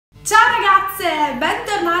Ciao ragazze,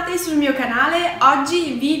 bentornate sul mio canale.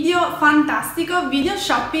 Oggi video fantastico, video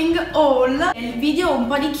shopping haul, il video un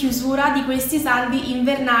po' di chiusura di questi saldi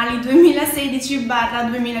invernali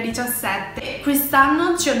 2016-2017.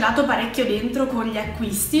 Quest'anno ci ho dato parecchio dentro con gli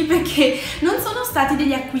acquisti perché non sono stati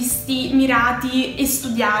degli acquisti mirati e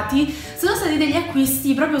studiati, sono stati degli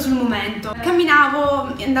acquisti proprio sul momento.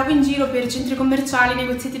 Camminavo, andavo in giro per centri commerciali,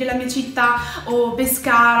 negozietti della mia città o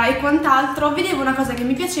Pescara e quant'altro, vedevo una cosa che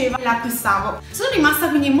mi piaceva e la acquistavo. Sono rimasta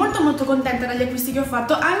quindi molto contenta dagli acquisti che ho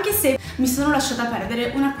fatto, anche se mi sono lasciata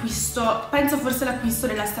perdere un acquisto, penso forse l'acquisto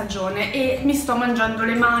della stagione, e mi sto mangiando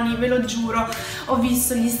le mani, ve lo giuro. Ho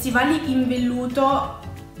visto gli stivali in velluto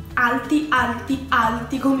alti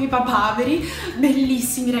come i papaveri,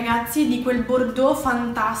 bellissimi ragazzi, di quel bordeaux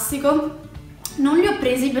fantastico. Non li ho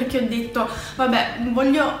presi perché ho detto vabbè,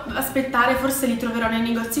 voglio aspettare, forse li troverò nei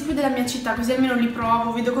negozi qui della mia città, così almeno li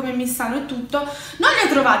provo, vedo come mi stanno e tutto. Non li ho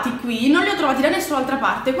trovati qui, non li ho trovati da nessun'altra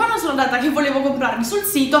parte. Quando sono andata che volevo comprarli sul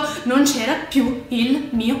sito non c'era più il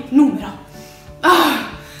mio numero.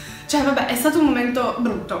 Cioè vabbè, è stato un momento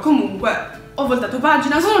brutto. Comunque ho voltato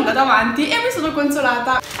pagina, sono andata avanti e mi sono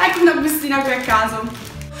consolata. Ecco una bustina qui a caso.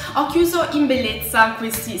 Ho chiuso in bellezza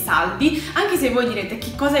questi saldi, anche se voi direte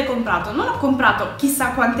che cosa hai comprato. Non ho comprato chissà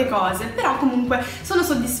quante cose, però comunque sono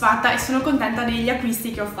soddisfatta e sono contenta degli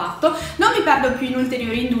acquisti che ho fatto. Non mi perdo più in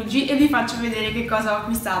ulteriori indugi e vi faccio vedere che cosa ho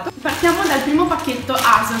acquistato. Partiamo dal primo pacchetto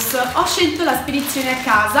ASOS. Ho scelto la spedizione a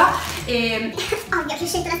casa e... Ovvio che ho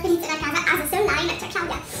scelto la spedizione a casa ASOS online, cioè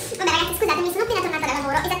Claudia. Vabbè ragazzi, scusatemi, sono appena tornata da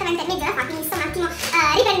lavoro, esattamente mezz'ora fa, quindi sto un attimo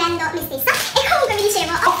riprendendo me stessa. E comunque vi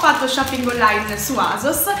dicevo, ho fatto shopping online su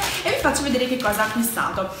ASOS e vi faccio vedere che cosa ho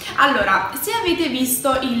acquistato. Allora, se avete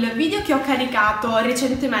visto il video che ho caricato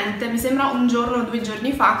recentemente, mi sembra un giorno o 2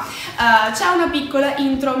 giorni fa, c'è una piccola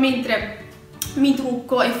intro mentre mi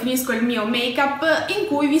trucco e finisco il mio make-up in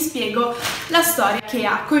cui vi spiego la storia che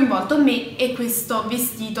ha coinvolto me e questo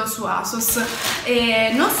vestito su ASOS.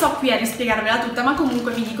 E non sto qui a rispiegarvela tutta, ma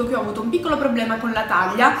comunque vi dico che ho avuto un piccolo problema con la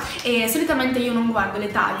taglia e solitamente io non guardo le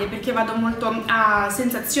taglie perché vado molto a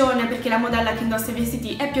sensazione, perché la modella che indossa i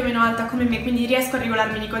vestiti è più o meno alta come me, quindi riesco a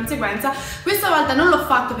regolarmi di conseguenza. Questa volta non l'ho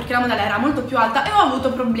fatto perché la modella era molto più alta e ho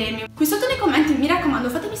avuto problemi. Qui sotto nei commenti mi raccomando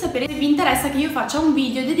fatemi sapere se vi interessa che io faccia un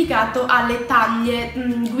video dedicato alle taglie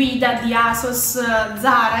guida di ASOS,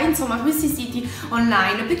 Zara, insomma questi siti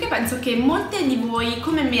online, perché penso che molte di voi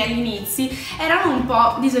come me agli inizi erano un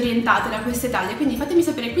po' disorientate da queste taglie, quindi fatemi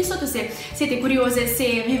sapere qui sotto se siete curiose,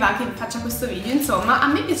 se vi va che faccia questo video. Insomma, a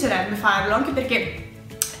me piacerebbe farlo, anche perché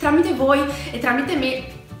tramite voi e tramite me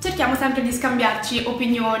cerchiamo sempre di scambiarci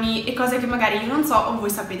opinioni e cose che magari io non so o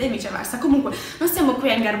voi sapete e viceversa. Comunque non stiamo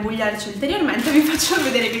qui a ingarbugliarci ulteriormente, vi faccio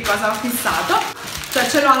vedere che cosa ho acquistato. Cioè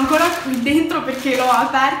ce l'ho ancora qui dentro perché l'ho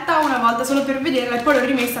aperta una volta solo per vederla e poi l'ho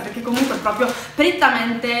rimessa perché comunque è proprio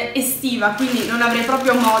prettamente estiva, quindi non avrei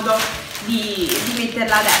proprio modo di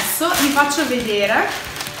metterla adesso. Vi faccio vedere.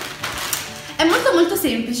 È molto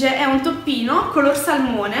semplice, è un toppino color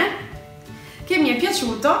salmone che mi è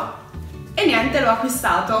piaciuto e niente, l'ho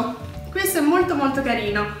acquistato. Questo è molto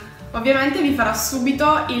carino. Ovviamente vi farò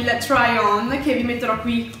subito il try on che vi metterò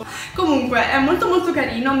qui. Comunque è molto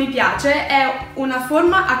carino, mi piace, è una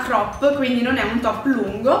forma a crop, quindi non è un top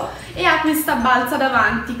lungo e ha questa balza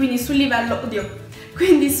davanti, quindi sul livello,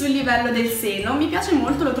 quindi sul livello del seno. Mi piace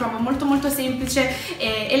molto, lo trovo molto semplice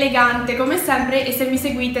e elegante come sempre, e se mi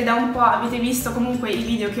seguite da un po', avete visto comunque i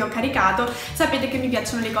video che ho caricato, sapete che mi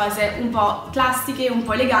piacciono le cose un po' classiche, un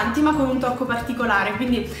po' eleganti ma con un tocco particolare,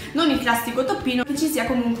 quindi non il classico toppino, che ci sia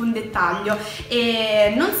comunque un dettaglio.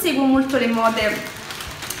 E non seguo molto le mode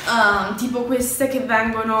tipo queste che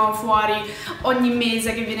vengono fuori ogni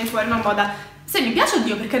mese, che viene fuori una moda. Se mi piace,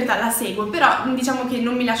 oddio, per carità la seguo, però diciamo che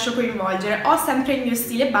non mi lascio coinvolgere. Ho sempre il mio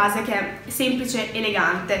stile base che è semplice,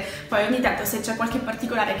 elegante, poi ogni tanto se c'è qualche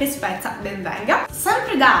particolare che spezza, ben venga.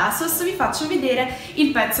 Sempre da ASOS vi faccio vedere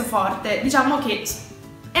il pezzo forte. Diciamo che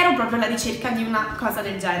ero proprio alla ricerca di una cosa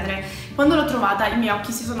del genere. Quando l'ho trovata i miei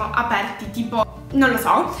occhi si sono aperti, tipo, non lo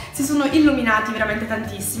so, si sono illuminati veramente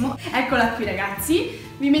tantissimo. Eccola qui ragazzi,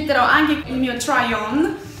 vi metterò anche il mio try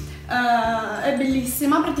on. È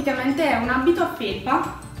bellissima, praticamente è un abito a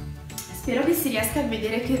felpa, spero che si riesca a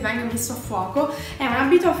vedere, che venga messo a fuoco. È un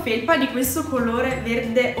abito a felpa di questo colore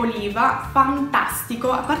verde oliva,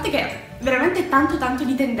 fantastico, a parte che è veramente tanto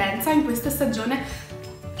di tendenza in questa stagione.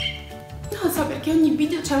 Non so perché ogni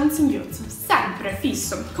video c'è un singhiozzo, sempre,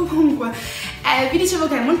 fisso. Comunque, vi dicevo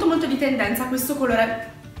che è molto di tendenza questo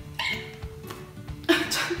colore.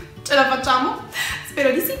 Ce la facciamo?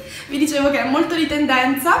 Spero di sì. Vi dicevo che è molto di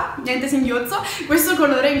tendenza, niente singhiozzo, questo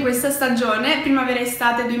colore in questa stagione,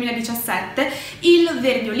 primavera-estate 2017, il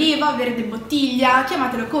verde oliva, verde bottiglia,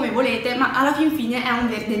 chiamatelo come volete, ma alla fin fine è un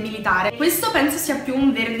verde militare. Questo penso sia più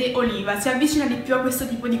un verde oliva, si avvicina di più a questo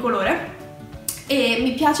tipo di colore. E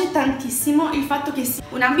mi piace tantissimo il fatto che sia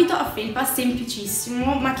un abito a felpa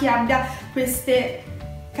semplicissimo, ma che abbia queste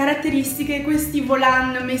caratteristiche, questi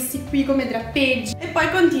volant messi qui come drappeggi, e poi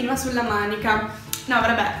continua sulla manica. No,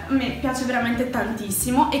 vabbè, a me piace veramente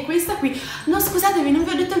tantissimo. E questa qui, no scusatemi, non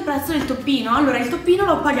vi ho detto il prezzo del toppino. Allora, il toppino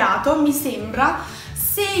l'ho pagato, mi sembra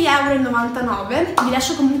 6,99 €. Vi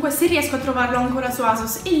lascio comunque, se riesco a trovarlo ancora su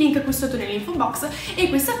ASOS, il link qui sotto nell'info box. E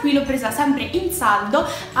questa qui l'ho presa sempre in saldo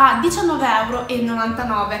a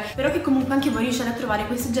 19,99 €. Spero che comunque anche voi riusciate a trovare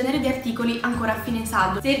questo genere di articoli ancora a fine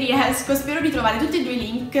saldo. Se riesco, spero di trovare tutti e due i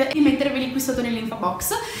link e metterveli qui sotto nell'info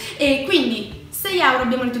box. E quindi 6 €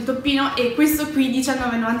 abbiamo detto il toppino, e questo qui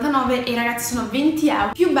 19,99 €, e ragazzi sono 20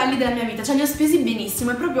 € più belli della mia vita, cioè li ho spesi benissimo.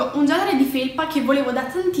 È proprio un genere di felpa che volevo da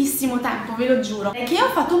tantissimo tempo, ve lo giuro. È che ho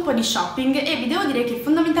fatto un po' di shopping e vi devo dire che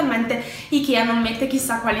fondamentalmente IKEA non mette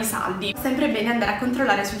chissà quali saldi. È sempre bene andare a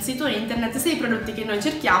controllare sul sito internet se i prodotti che noi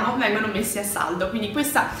cerchiamo vengono messi a saldo, quindi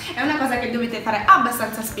questa è una cosa che dovete fare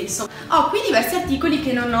abbastanza spesso. Ho qui diversi articoli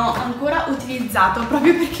che non ho ancora utilizzato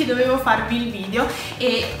proprio perché dovevo farvi il video,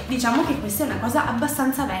 e diciamo che questa è una cosa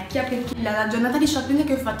abbastanza vecchia, perché la giornata di shopping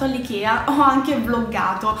che ho fatto all'IKEA ho anche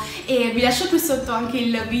vloggato, e vi lascio qui sotto anche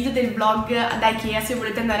il video del vlog da IKEA se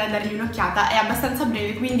volete andare a dargli un'occhiata. È abbastanza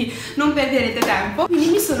breve, quindi non perderete tempo.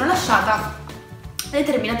 Quindi mi sono lasciata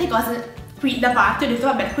determinate cose qui da parte, ho detto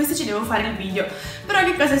vabbè, queste ci devo fare il video. Però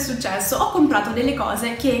che cosa è successo? Ho comprato delle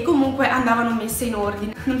cose che comunque andavano messe in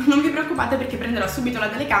ordine. Non vi preoccupate perché prenderò subito la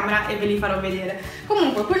telecamera e ve li farò vedere.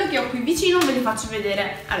 Comunque quello che ho qui vicino ve li faccio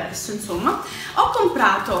vedere adesso. Insomma, ho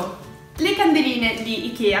comprato le candeline di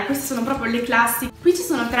IKEA, queste sono proprio le classiche. Qui ci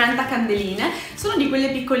sono 30 candeline, sono di quelle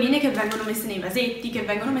piccoline che vengono messe nei vasetti, che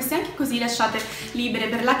vengono messe anche così lasciate libere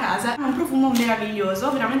per la casa. Ha un profumo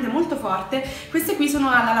meraviglioso, veramente molto forte. Queste qui sono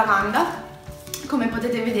alla lavanda, come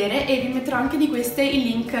potete vedere, e vi metterò anche di queste il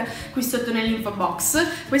link qui sotto nell'info box.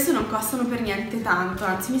 Queste non costano per niente tanto,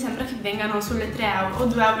 anzi mi sembra che vengano sulle 3 € o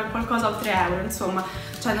 2 € e qualcosa, o 3 €, insomma,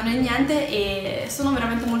 cioè non è niente, e sono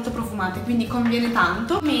veramente molto profumate, quindi conviene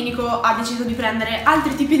tanto. Domenico ha deciso di prendere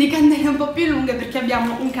altri tipi di candele un po' più lunghe perché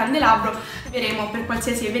abbiamo un candelabro, vedremo per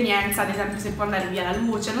qualsiasi evenienza, ad esempio se può andare via la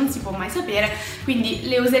luce, non si può mai sapere, quindi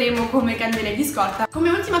le useremo come candele di scorta. Come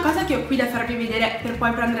ultima cosa che ho qui da farvi vedere per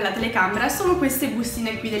poi prendere la telecamera sono queste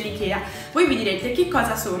bustine qui dell'IKEA. Voi vi direte che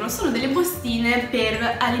cosa sono? Sono delle bustine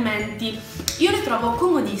per alimenti. Io le trovo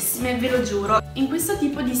comodissime, ve lo giuro. In questo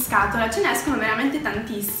tipo di scatola ce ne escono veramente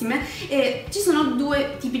tantissime, e ci sono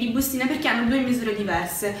due tipi di bustine perché hanno due misure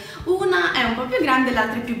diverse. Una è un po' più grande e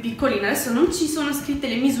l'altra è più piccolina. Adesso non ci sono scritte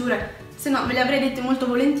le misure, se no ve le avrei dette molto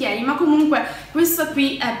volentieri, ma comunque questa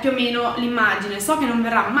qui è più o meno l'immagine. So che non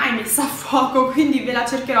verrà mai messa a fuoco, quindi ve la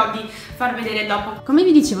cercherò di far vedere dopo. Come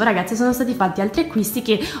vi dicevo ragazzi, sono stati fatti altri acquisti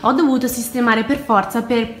che ho dovuto sistemare per forza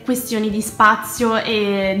per questioni di spazio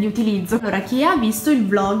e di utilizzo. Allora, chi ha visto il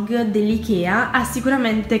vlog dell'IKEA ha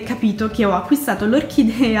sicuramente capito che ho acquistato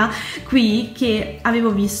l'orchidea qui che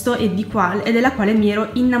avevo visto e della quale mi ero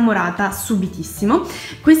innamorata subitissimo.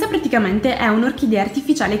 Questa praticamente è un'orchidea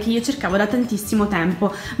artificiale che io cercavo da tantissimo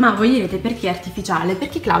tempo, ma voi direte perché artificiale?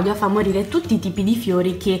 Perché Claudia fa morire tutti i tipi di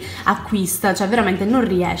fiori che acquista, cioè veramente non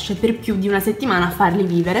riesce per più di una settimana a farli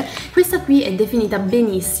vivere. Questa qui è definita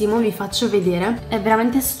benissimo, vi faccio vedere, è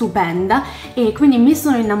veramente stupenda, e quindi mi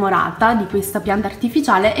sono innamorata di questa pianta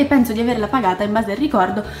artificiale e penso di averla pagata, in base al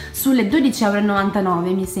ricordo, sulle 12,99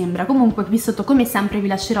 € mi sembra. Comunque qui sotto come sempre vi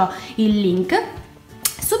lascerò il link.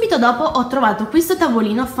 Subito dopo ho trovato questo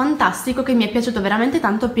tavolino fantastico che mi è piaciuto veramente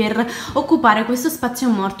tanto per occupare questo spazio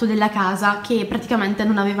morto della casa che praticamente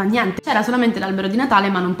non aveva niente. C'era solamente l'albero di Natale,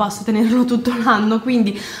 ma non posso tenerlo tutto l'anno,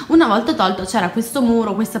 quindi una volta tolto c'era questo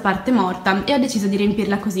muro, questa parte morta, e ho deciso di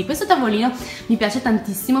riempirla così. Questo tavolino mi piace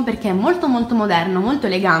tantissimo perché è molto moderno, molto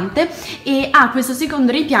elegante, e ha questo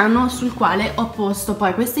secondo ripiano sul quale ho posto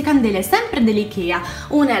poi queste candele sempre dell'IKEA.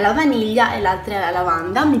 Una è la vaniglia e l'altra è la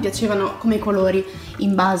lavanda, mi piacevano come colori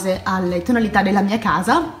in base alle tonalità della mia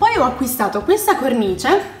casa. Poi ho acquistato questa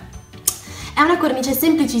cornice, è una cornice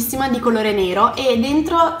semplicissima di colore nero, e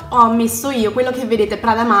dentro ho messo io quello che vedete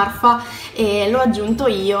Prada Marfa e l'ho aggiunto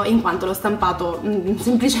io in quanto l'ho stampato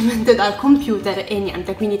semplicemente dal computer e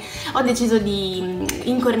niente, quindi ho deciso di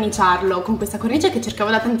incorniciarlo con questa cornice che cercavo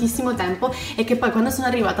da tantissimo tempo e che poi quando sono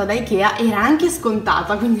arrivata da Ikea era anche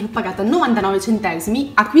scontata, quindi l'ho pagata 99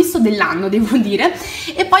 centesimi, acquisto dell'anno devo dire.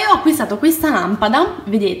 E poi ho acquistato questa lampada,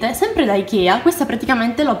 vedete, sempre da Ikea. Questa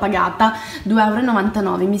praticamente l'ho pagata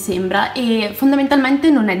 2,99 € mi sembra, e fondamentalmente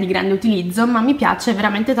non è di grande utilizzo, ma mi piace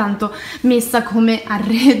veramente tanto messa come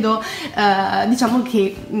arredo, diciamo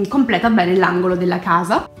che completa bene l'angolo della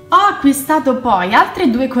casa. Ho acquistato poi altre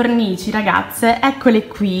due cornici, ragazze, eccole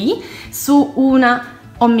qui. Su una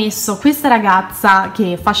ho messo questa ragazza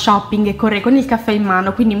che fa shopping e corre con il caffè in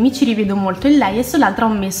mano, quindi mi ci rivedo molto in lei, e sull'altra ho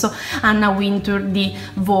messo Anna Wintour di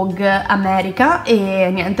Vogue America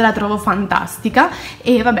e niente, la trovo fantastica.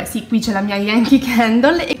 E vabbè sì, qui c'è la mia Yankee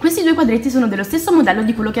Candle, e questi due quadretti sono dello stesso modello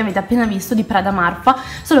di quello che avete appena visto di Prada Marfa,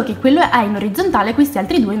 solo che quello è in orizzontale, questi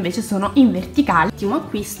altri due invece sono in verticale. Ultimo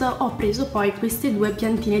acquisto, ho preso poi queste due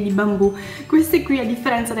piantine di bambù. Queste qui, a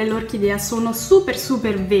differenza dell'orchidea, sono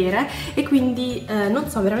super vere, e quindi non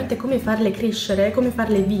so veramente come farle crescere, come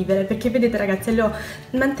farle vivere, perché vedete ragazze, le ho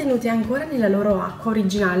mantenute ancora nella loro acqua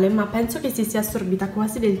originale, ma penso che si sia assorbita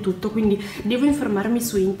quasi del tutto, quindi devo informarmi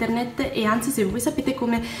su internet. E anzi, se voi sapete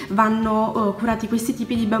come vanno curati questi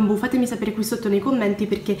tipi di bambù, fatemi sapere qui sotto nei commenti,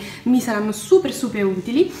 perché mi saranno super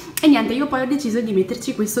utili. E niente, io poi ho deciso di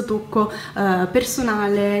metterci questo tocco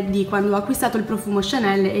personale di quando ho acquistato il profumo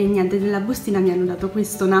Chanel, e niente, nella bustina mi hanno dato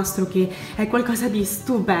questo nastro che è qualcosa di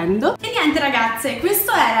stupendo. E niente ragazze, questo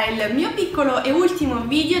era il mio piccolo e ultimo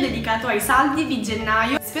video dedicato ai saldi di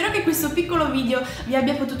gennaio. Spero che questo piccolo video vi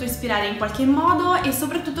abbia potuto ispirare in qualche modo, e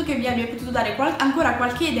soprattutto che vi abbia potuto dare ancora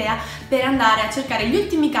qualche idea per andare a cercare gli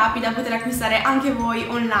ultimi capi da poter acquistare anche voi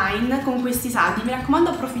online con questi saldi. Mi raccomando,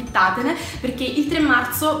 approfittatene, perché il 3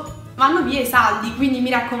 marzo vanno via i saldi, quindi mi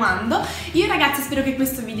raccomando. Io ragazzi spero che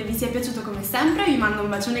questo video vi sia piaciuto come sempre, vi mando un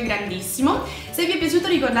bacione grandissimo. Se vi è piaciuto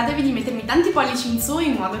ricordatevi di mettermi tanti pollici in su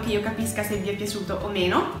in modo che io capisca se vi è piaciuto o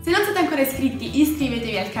meno. Se non siete ancora iscritti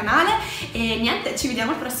iscrivetevi al canale, e niente, ci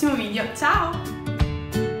vediamo al prossimo video, ciao!